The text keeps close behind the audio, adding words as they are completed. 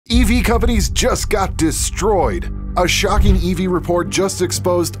EV companies just got destroyed. A shocking EV report just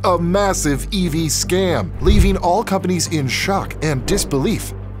exposed a massive EV scam, leaving all companies in shock and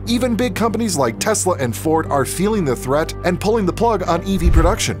disbelief. Even big companies like Tesla and Ford are feeling the threat and pulling the plug on EV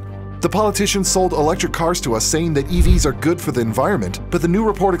production. The politicians sold electric cars to us saying that EVs are good for the environment, but the new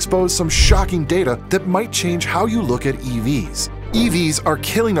report exposed some shocking data that might change how you look at EVs. EVs are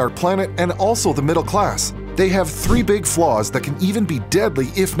killing our planet and also the middle class. They have 3 big flaws that can even be deadly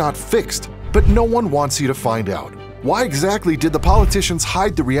if not fixed, but no one wants you to find out. Why exactly did the politicians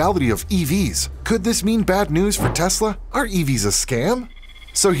hide the reality of EVs? Could this mean bad news for Tesla? Are EVs a scam?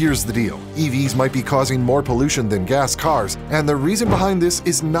 So here's the deal. EVs might be causing more pollution than gas cars, and the reason behind this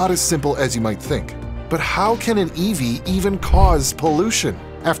is not as simple as you might think. But how can an EV even cause pollution?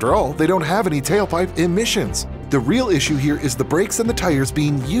 After all, they don't have any tailpipe emissions. The real issue here is the brakes and the tires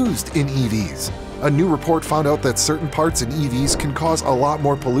being used in EVs. A new report found out that certain parts in EVs can cause a lot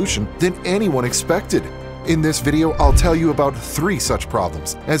more pollution than anyone expected. In this video, I'll tell you about 3 such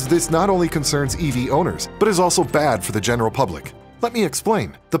problems, as this not only concerns EV owners, but is also bad for the general public. Let me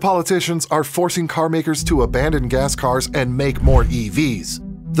explain. The politicians are forcing car makers to abandon gas cars and make more EVs.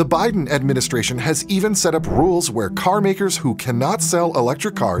 The Biden administration has even set up rules where car makers who cannot sell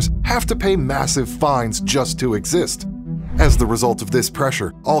electric cars have to pay massive fines just to exist. As the result of this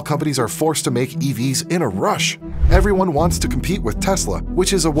pressure, all companies are forced to make EVs in a rush. Everyone wants to compete with Tesla,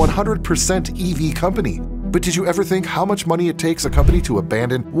 which is a 100% EV company. But did you ever think how much money it takes a company to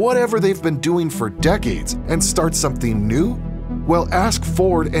abandon whatever they've been doing for decades and start something new? Well, ask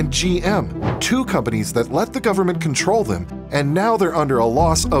Ford and GM, 2 companies that let the government control them, and now they're under a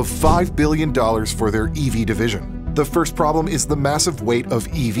loss of $5 billion for their EV division. The first problem is the massive weight of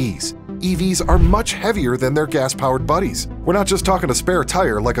EVs. EVs are much heavier than their gas-powered buddies. We're not just talking a spare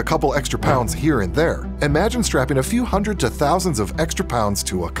tire like a couple extra pounds here and there. Imagine strapping a few hundred to thousands of extra pounds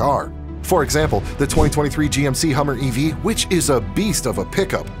to a car. For example, the 2023 GMC Hummer EV, which is a beast of a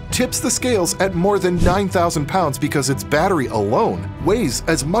pickup, tips the scales at more than 9,000 pounds because its battery alone weighs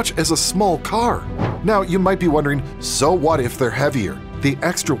as much as a small car. Now, you might be wondering, so what if they're heavier? The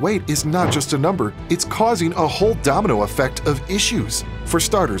extra weight is not just a number, it's causing a whole domino effect of issues. For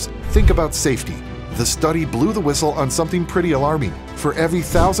starters, think about safety. The study blew the whistle on something pretty alarming. For every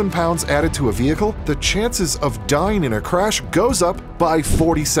 1,000 pounds added to a vehicle, the chances of dying in a crash goes up by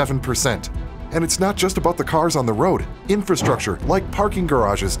 47%. And it's not just about the cars on the road. Infrastructure, like parking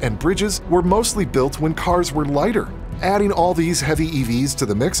garages and bridges, were mostly built when cars were lighter. Adding all these heavy EVs to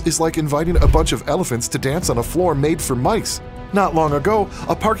the mix is like inviting a bunch of elephants to dance on a floor made for mice. Not long ago,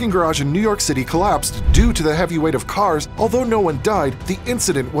 a parking garage in New York City collapsed due to the heavy weight of cars. Although no one died, the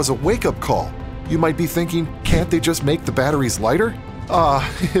incident was a wake-up call. You might be thinking, can't they just make the batteries lighter?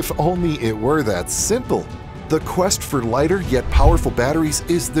 If only it were that simple. The quest for lighter yet powerful batteries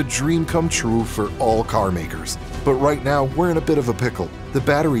is the dream come true for all car makers. But right now, we're in a bit of a pickle. The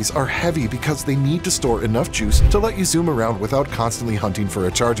batteries are heavy because they need to store enough juice to let you zoom around without constantly hunting for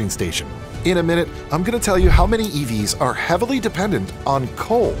a charging station. In a minute, I'm going to tell you how many EVs are heavily dependent on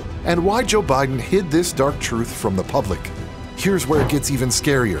coal and why Joe Biden hid this dark truth from the public. Here's where it gets even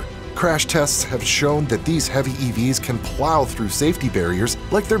scarier. Crash tests have shown that these heavy EVs can plow through safety barriers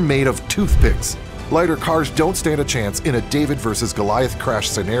like they're made of toothpicks. Lighter cars don't stand a chance in a David versus Goliath crash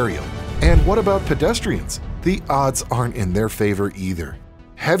scenario. And what about pedestrians? The odds aren't in their favor either.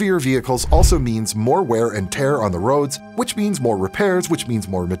 Heavier vehicles also means more wear and tear on the roads, which means more repairs, which means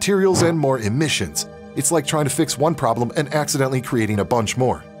more materials and more emissions. It's like trying to fix one problem and accidentally creating a bunch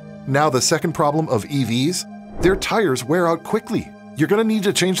more. Now the second problem of EVs, their tires wear out quickly. You're going to need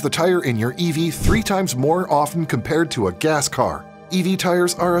to change the tire in your EV 3 times more often compared to a gas car. EV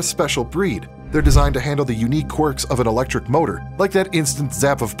tires are a special breed. They're designed to handle the unique quirks of an electric motor, like that instant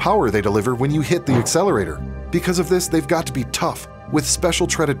zap of power they deliver when you hit the accelerator. Because of this, they've got to be tough, with special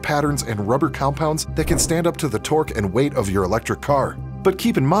treaded patterns and rubber compounds that can stand up to the torque and weight of your electric car. But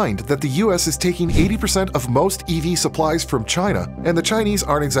keep in mind that the US is taking 80% of most EV supplies from China, and the Chinese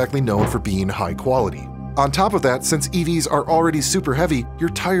aren't exactly known for being high quality. On top of that, since EVs are already super heavy, your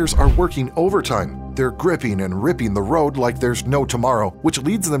tires are working overtime. They're gripping and ripping the road like there's no tomorrow, which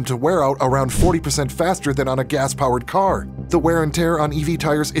leads them to wear out around 40% faster than on a gas-powered car. The wear and tear on EV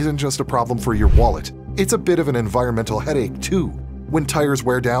tires isn't just a problem for your wallet. It's a bit of an environmental headache too. When tires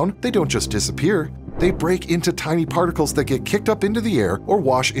wear down, they don't just disappear. They break into tiny particles that get kicked up into the air or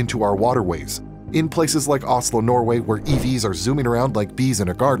wash into our waterways. In places like Oslo, Norway, where EVs are zooming around like bees in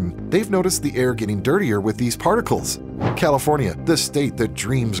a garden, they've noticed the air getting dirtier with these particles. California, the state that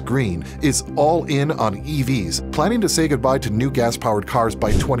dreams green, is all in on EVs, planning to say goodbye to new gas-powered cars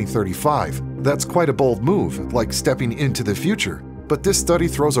by 2035. That's quite a bold move, like stepping into the future. But this study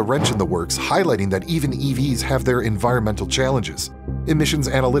throws a wrench in the works, highlighting that even EVs have their environmental challenges. Emissions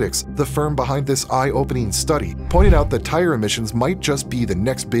Analytics, the firm behind this eye-opening study, pointed out that tire emissions might just be the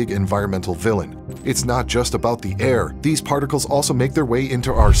next big environmental villain. It's not just about the air. These particles also make their way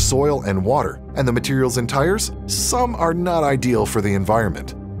into our soil and water. And the materials in tires? Some are not ideal for the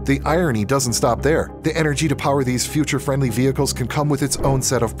environment. The irony doesn't stop there. The energy to power these future-friendly vehicles can come with its own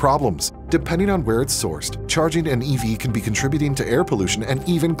set of problems. Depending on where it's sourced, charging an EV can be contributing to air pollution and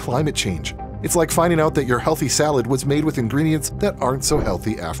even climate change. It's like finding out that your healthy salad was made with ingredients that aren't so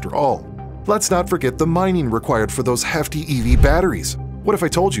healthy after all. Let's not forget the mining required for those hefty EV batteries. What if I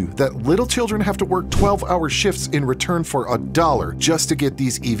told you that little children have to work 12-hour shifts in return for $1 just to get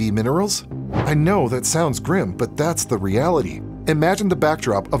these EV minerals? I know that sounds grim, but that's the reality. Imagine the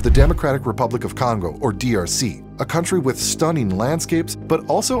backdrop of the Democratic Republic of Congo, or DRC, a country with stunning landscapes, but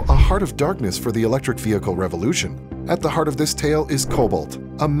also a heart of darkness for the electric vehicle revolution. At the heart of this tale is cobalt,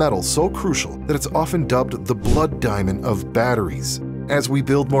 a metal so crucial that it's often dubbed the blood diamond of batteries. As we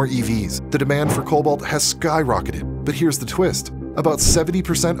build more EVs, the demand for cobalt has skyrocketed. But here's the twist. About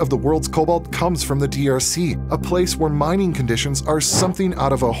 70% of the world's cobalt comes from the DRC, a place where mining conditions are something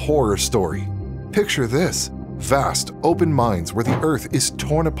out of a horror story. Picture this. Vast, open mines where the earth is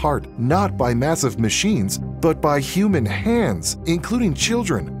torn apart not by massive machines, but by human hands, including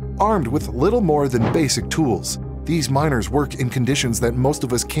children, armed with little more than basic tools. These miners work in conditions that most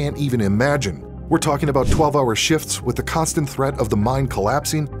of us can't even imagine. We're talking about 12-hour shifts with the constant threat of the mine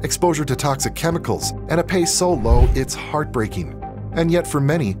collapsing, exposure to toxic chemicals, and a pay so low it's heartbreaking. And yet for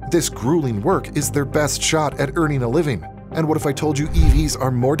many, this grueling work is their best shot at earning a living. And what if I told you EVs are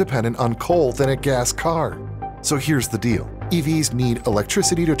more dependent on coal than a gas car? So here's the deal. EVs need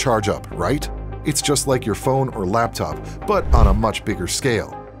electricity to charge up, right? It's just like your phone or laptop, but on a much bigger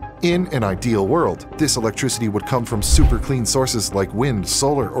scale. In an ideal world, this electricity would come from super clean sources like wind,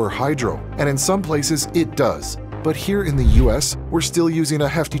 solar, or hydro, and in some places it does. But here in the US, we're still using a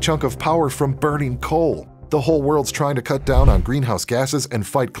hefty chunk of power from burning coal. The whole world's trying to cut down on greenhouse gases and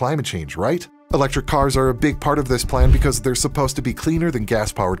fight climate change, right? Electric cars are a big part of this plan because they're supposed to be cleaner than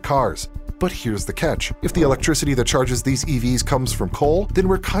gas-powered cars. But here's the catch. If the electricity that charges these EVs comes from coal, then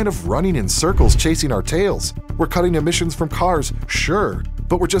we're kind of running in circles chasing our tails. We're cutting emissions from cars, sure,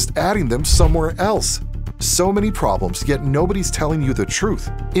 but we're just adding them somewhere else. So many problems, yet nobody's telling you the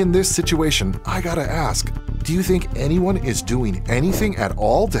truth. In this situation, I gotta ask, do you think anyone is doing anything at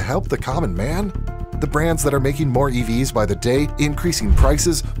all to help the common man? The brands that are making more EVs by the day, increasing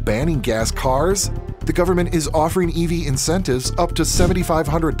prices, banning gas cars? The government is offering EV incentives up to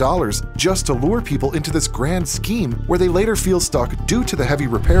 $7,500 just to lure people into this grand scheme where they later feel stuck due to the heavy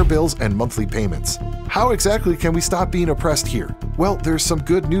repair bills and monthly payments. How exactly can we stop being oppressed here? Well, there's some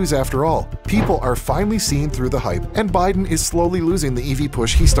good news after all. People are finally seeing through the hype, and Biden is slowly losing the EV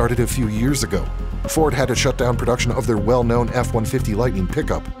push he started a few years ago. Ford had to shut down production of their well-known F-150 Lightning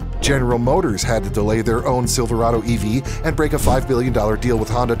pickup. General Motors had to delay their own Silverado EV and break a $5 billion deal with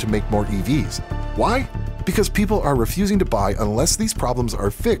Honda to make more EVs. Why? Because people are refusing to buy unless these problems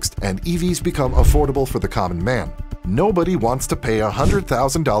are fixed and EVs become affordable for the common man. Nobody wants to pay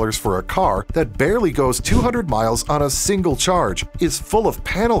 $100,000 for a car that barely goes 200 miles on a single charge, is full of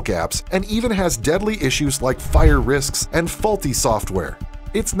panel gaps, and even has deadly issues like fire risks and faulty software.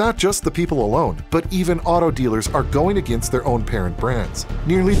 It's not just the people alone, but even auto dealers are going against their own parent brands.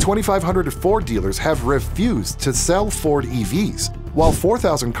 Nearly 2,500 Ford dealers have refused to sell Ford EVs, while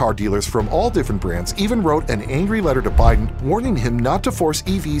 4,000 car dealers from all different brands even wrote an angry letter to Biden warning him not to force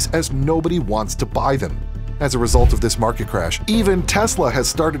EVs as nobody wants to buy them. As a result of this market crash, even Tesla has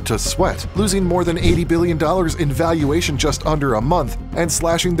started to sweat, losing more than $80 billion in valuation just under a month and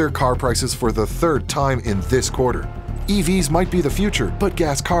slashing their car prices for the third time in this quarter. EVs might be the future, but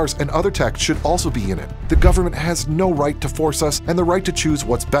gas cars and other tech should also be in it. The government has no right to force us, and the right to choose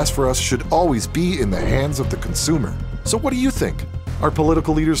what's best for us should always be in the hands of the consumer. So what do you think? Are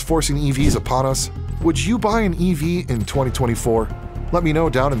political leaders forcing EVs upon us? Would you buy an EV in 2024? Let me know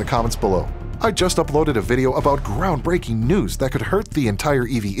down in the comments below. I just uploaded a video about groundbreaking news that could hurt the entire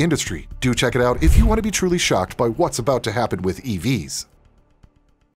EV industry. Do check it out if you want to be truly shocked by what's about to happen with EVs.